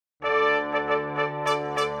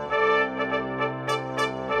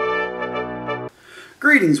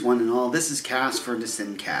Greetings, one and all. This is Cast for the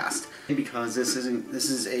Cyn-Cast. Because this is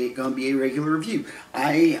going to be a regular review.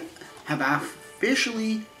 I have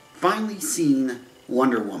officially finally seen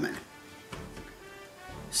Wonder Woman.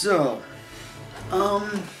 So,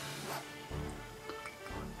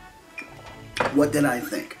 what did I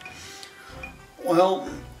think? Well,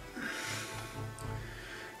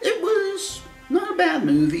 it was not a bad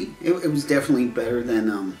movie. It was definitely better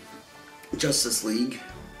than Justice League.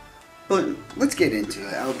 But let's get into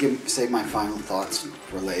it. I'll save my final thoughts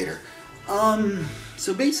for later.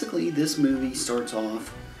 So basically this movie starts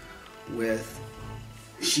off with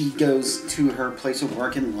she goes to her place of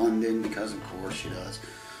work in London, because of course she does.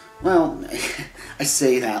 Well, I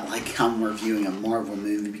say that like I'm reviewing a Marvel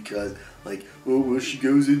movie because like, oh, well, she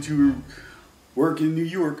goes into her work in New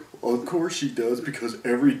York. Well, of course she does, because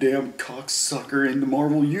every damn cocksucker in the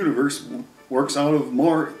Marvel universe works out of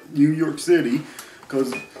New York City,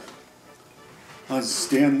 because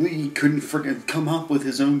Stan Lee couldn't freaking come up with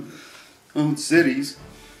his own cities.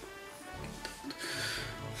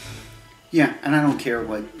 Yeah, and I don't care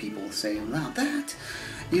what people say about that.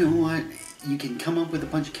 You know what? You can come up with a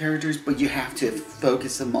bunch of characters, but you have to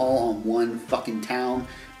focus them all on one fucking town.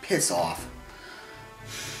 Piss off.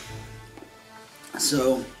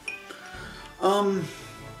 So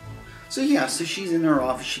yeah, so she's in her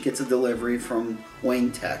office. She gets a delivery from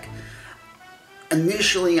Wayne Tech.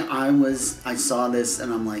 Initially, I saw this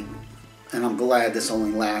and I'm like, and I'm glad this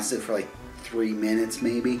only lasted for like 3 minutes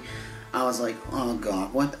maybe. I was like, oh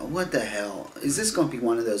god, what the hell? Is this going to be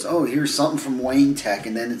one of those, oh, here's something from Wayne Tech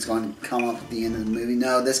and then it's going to come up at the end of the movie?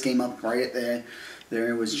 No, this came up right there.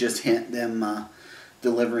 There was just them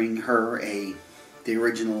delivering her the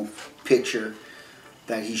original picture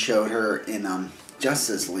that he showed her in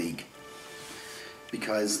Justice League.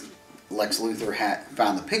 Because Lex Luthor had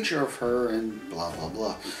found the picture of her and blah blah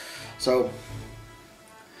blah. So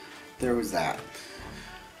there was that.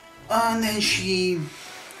 And then she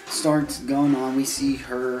starts going on. We see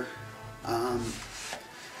her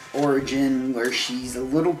origin, where she's a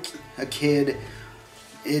kid.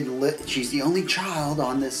 She's the only child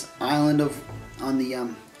on this island I'm not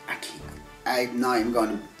even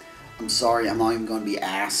going to be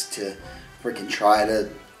asked to freaking try to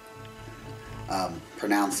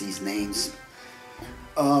pronounce these names.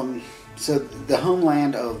 So the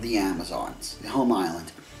homeland of the Amazons, the home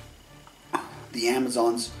island. The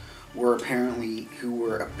Amazons were apparently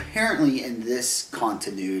in this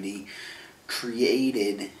continuity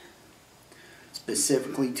created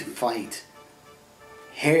specifically to fight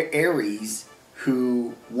Ares,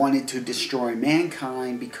 who wanted to destroy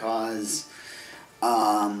mankind because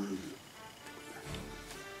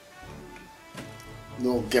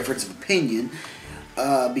little difference of opinion,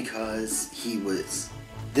 because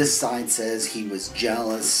this side says he was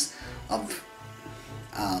jealous of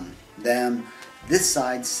them. This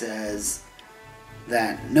side says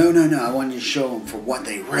that no, I wanted to show them for what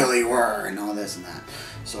they really were and all this and that.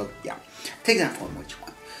 So yeah, take that for what you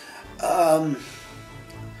want.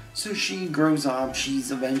 So she grows up. She's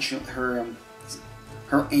eventually her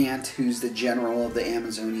aunt, who's the general of the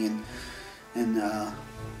Amazonian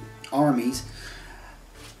armies,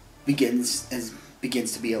 begins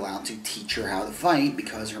to be allowed to teach her how to fight,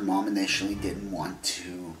 because her mom initially didn't want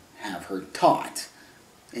to have her taught.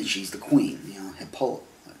 And she's the queen, you know,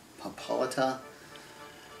 Hippolyta.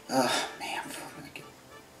 Man,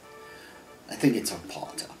 I think it's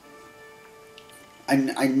Hippolyta.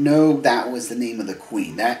 I know that was the name of the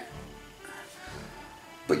queen. But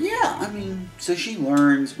yeah, I mean, so she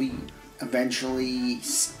learns. Eventually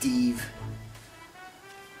Steve,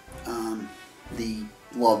 the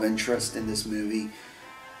love interest in this movie,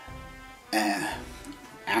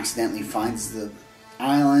 accidentally finds the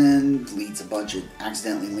island,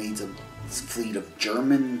 accidentally leads a fleet of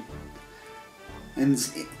Germans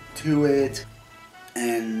to it,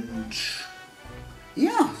 and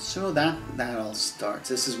yeah, so that all starts.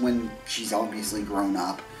 This is when she's obviously grown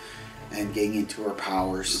up and getting into her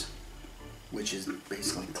powers, which is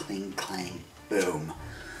basically cling, clang, boom.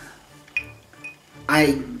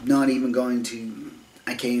 I'm not even going to,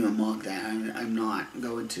 I can't even mock that. I'm not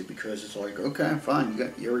going to, because it's like, okay, fine, you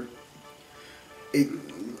got your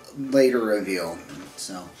later reveal.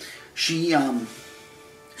 So she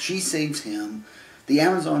saves him. The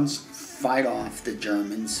Amazons fight off the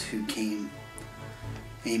Germans who came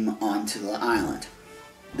onto the island.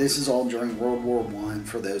 This is all during World War I,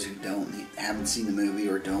 for those who haven't seen the movie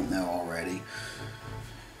or don't know already.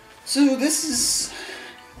 So this is,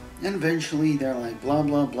 and eventually they're like blah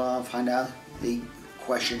blah blah. Find out, they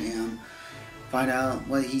question him, find out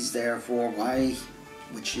what he's there for, why,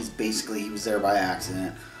 which is basically he was there by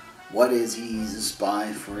accident. What is he? He's a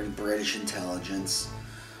spy for British intelligence.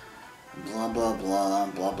 Blah, blah, blah,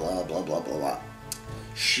 blah, blah, blah, blah, blah, blah.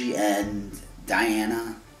 She and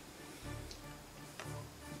Diana,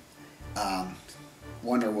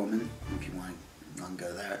 Wonder Woman, if you want to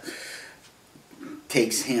go there,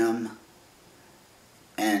 takes him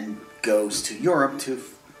and goes to Europe to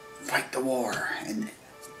fight the war and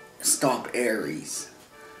stop Ares.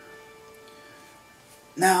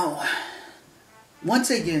 Now, once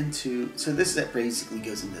they get into, so this basically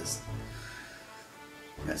goes into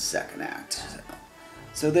the second act.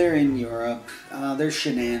 So they're in Europe. There's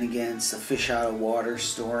shenanigans, a fish out of water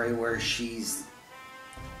story where she's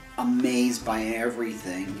amazed by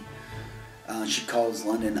everything. She calls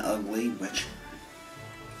London ugly, which,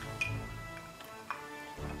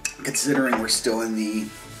 considering we're still in the,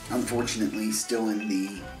 unfortunately, still in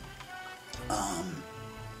the, I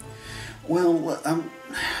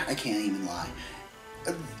can't even lie.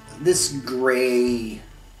 This gray,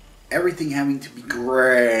 everything having to be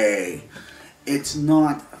gray. It's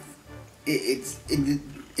not. It's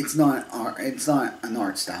not an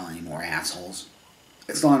art style anymore, assholes.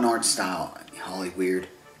 It's not an art style, Hollyweird.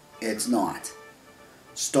 It's not.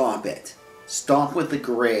 Stop it. Stop with the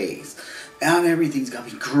grays. Now everything's got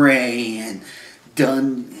to be gray and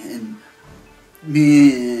done and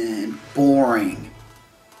boring.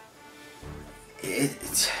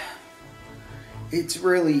 It's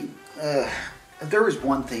really. If there was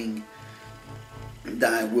one thing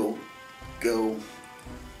that I will go.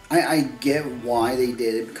 I get why they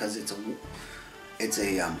did it, because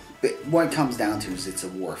what it comes down to is it's a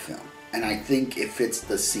war film, and I think it fits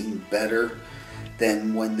the scene better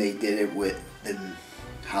than when they did it than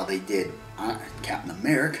how they did Captain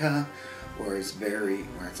America, where it's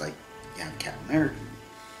like, yeah, Captain America.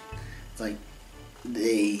 It's like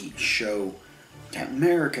they show Captain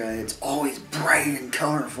America, it's always bright and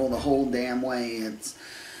colorful the whole damn way. It's,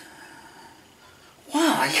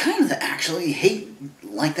 wow, I kind of actually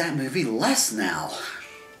like that movie less now.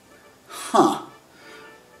 Huh.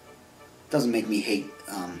 Doesn't make me hate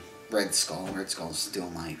Red Skull. Red Skull's still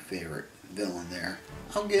my favorite villain there.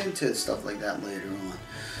 I'll get into stuff like that later on.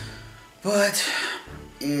 But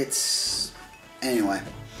it's, anyway.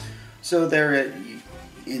 So they're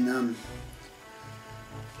in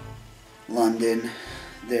London.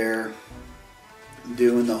 They're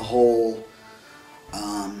doing the whole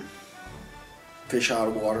fish out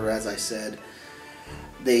of water, as I said.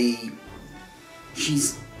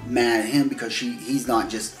 She's mad at him because he's not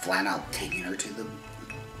just flat out taking her to the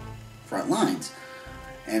front lines.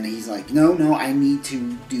 And he's like, no, I need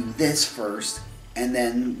to do this first, and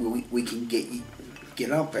then we can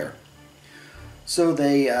get up there. So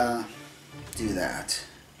they do that.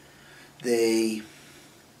 They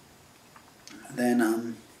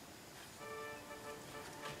then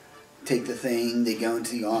take the thing. They go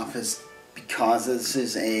into the office because this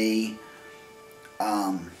is a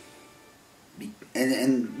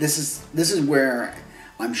and this is where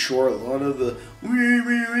I'm sure a lot of the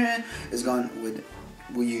is gone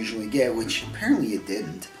we usually get, which apparently it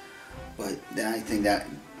didn't. But I think that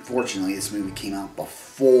fortunately this movie came out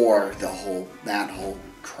before that whole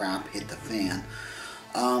crap hit the fan.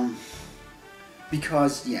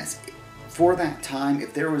 Because yes, for that time,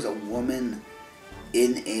 if there was a woman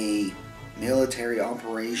in a military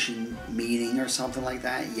operation meeting or something like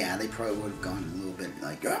that, yeah, they probably would have gone a little bit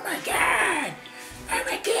like, oh my god,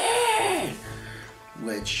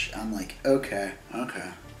 which I'm like, okay,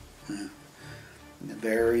 yeah.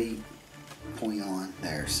 Very point on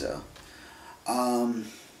there. So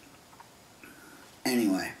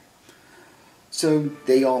anyway, so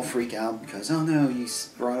they all freak out because, oh no, you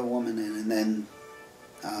brought a woman in, and then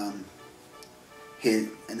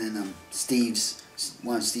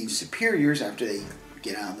one of Steve's superiors, after they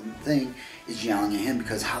get out of the thing, is yelling at him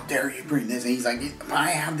because, how dare you bring this? And he's like,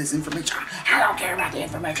 I have this information. I don't care about the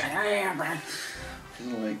information.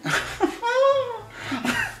 He's like,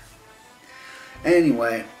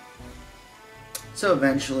 anyway, so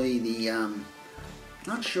eventually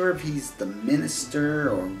not sure if he's the minister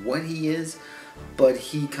or what he is, but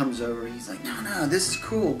he comes over. He's like, no, this is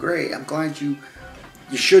cool, great. I'm glad you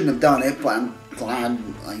shouldn't have done it, but I'm glad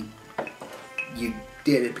like you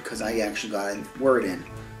did it because I actually got a word in.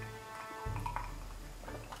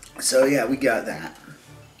 So yeah, we got that.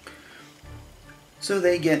 So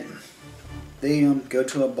they go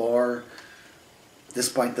to a bar,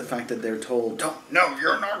 despite the fact that they're told, no,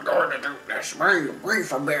 you're not going to do this. We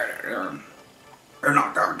forbid it. You're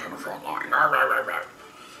not going to the front line.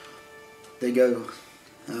 They go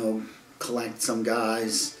collect some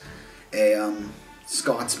guys, a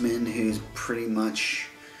Scotsman who's pretty much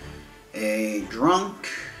a drunk,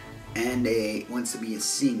 and wants to be a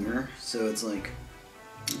singer. So it's like,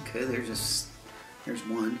 okay, there's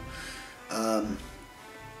one.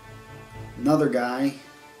 Another guy.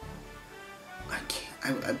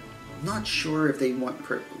 I'm not sure if they want.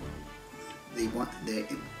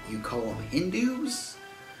 You call them Hindus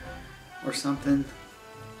or something.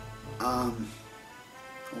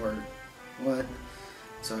 Or what?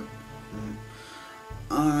 So.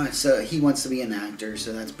 So he wants to be an actor,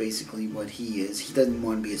 so that's basically what he is. He doesn't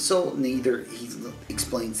want to be a sultan either. He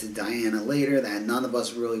explains to Diana later that none of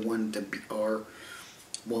us really wanted to be or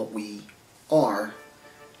what we are,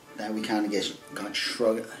 that we kind of got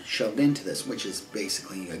shoved into this, which is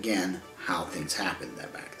basically, again, how things happened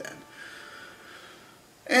back then.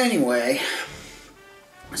 Anyway,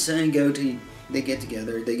 so they get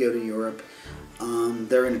together, they go to Europe.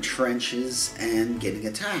 They're in the trenches and getting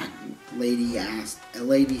attacked. A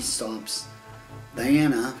lady stops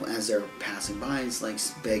Diana as they're passing by. Is like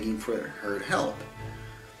begging for her help.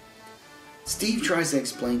 Steve tries to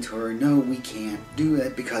explain to her, no, we can't do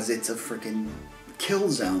it because it's a freaking kill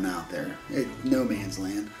zone out there. No man's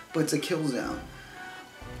land, but it's a kill zone.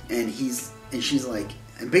 And she's like,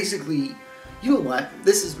 and basically, you know what?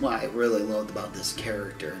 This is what I really loved about this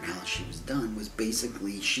character and how she was done. Was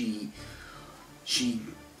basically she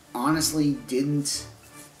honestly didn't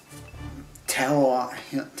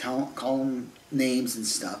call them names and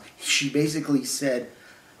stuff. She basically said,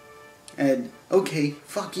 and okay,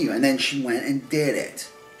 fuck you, and then she went and did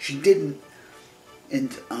it. She didn't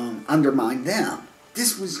undermine them.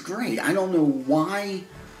 This was great. I don't know why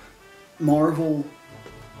Marvel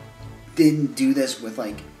didn't do this with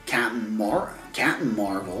like Captain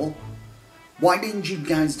Marvel. Why didn't you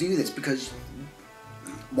guys do this? Because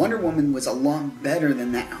Wonder Woman was a lot better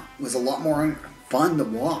than that. It was a lot more fun to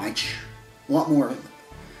watch. A lot more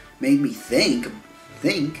made me think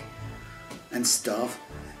and stuff.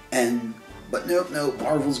 But no,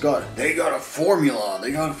 Marvel's got a formula.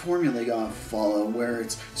 They got to follow where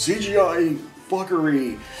it's CGI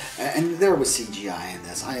fuckery. And there was CGI in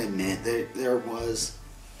this. I admit there was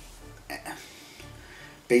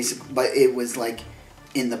basically, but it was like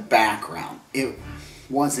in the background. It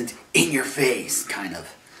wasn't in your face kind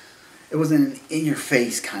of. It wasn't an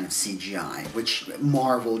in-your-face kind of CGI, which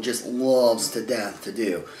Marvel just loves to death to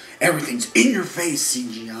do. Everything's in-your-face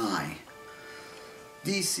CGI.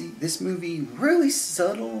 DC, this movie, really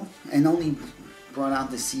subtle and only brought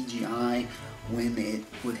out the CGI when it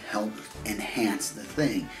would help enhance the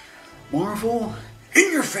thing. Marvel,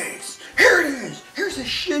 in your face! Here it is! Here's a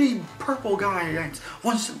shitty purple guy that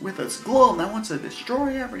wants with a glove that wants to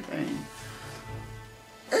destroy everything.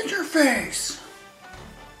 In your face!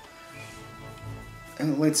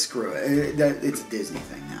 And let's screw it. It's a Disney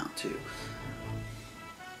thing now, too.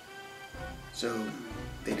 So,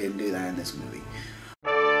 they didn't do that in this movie.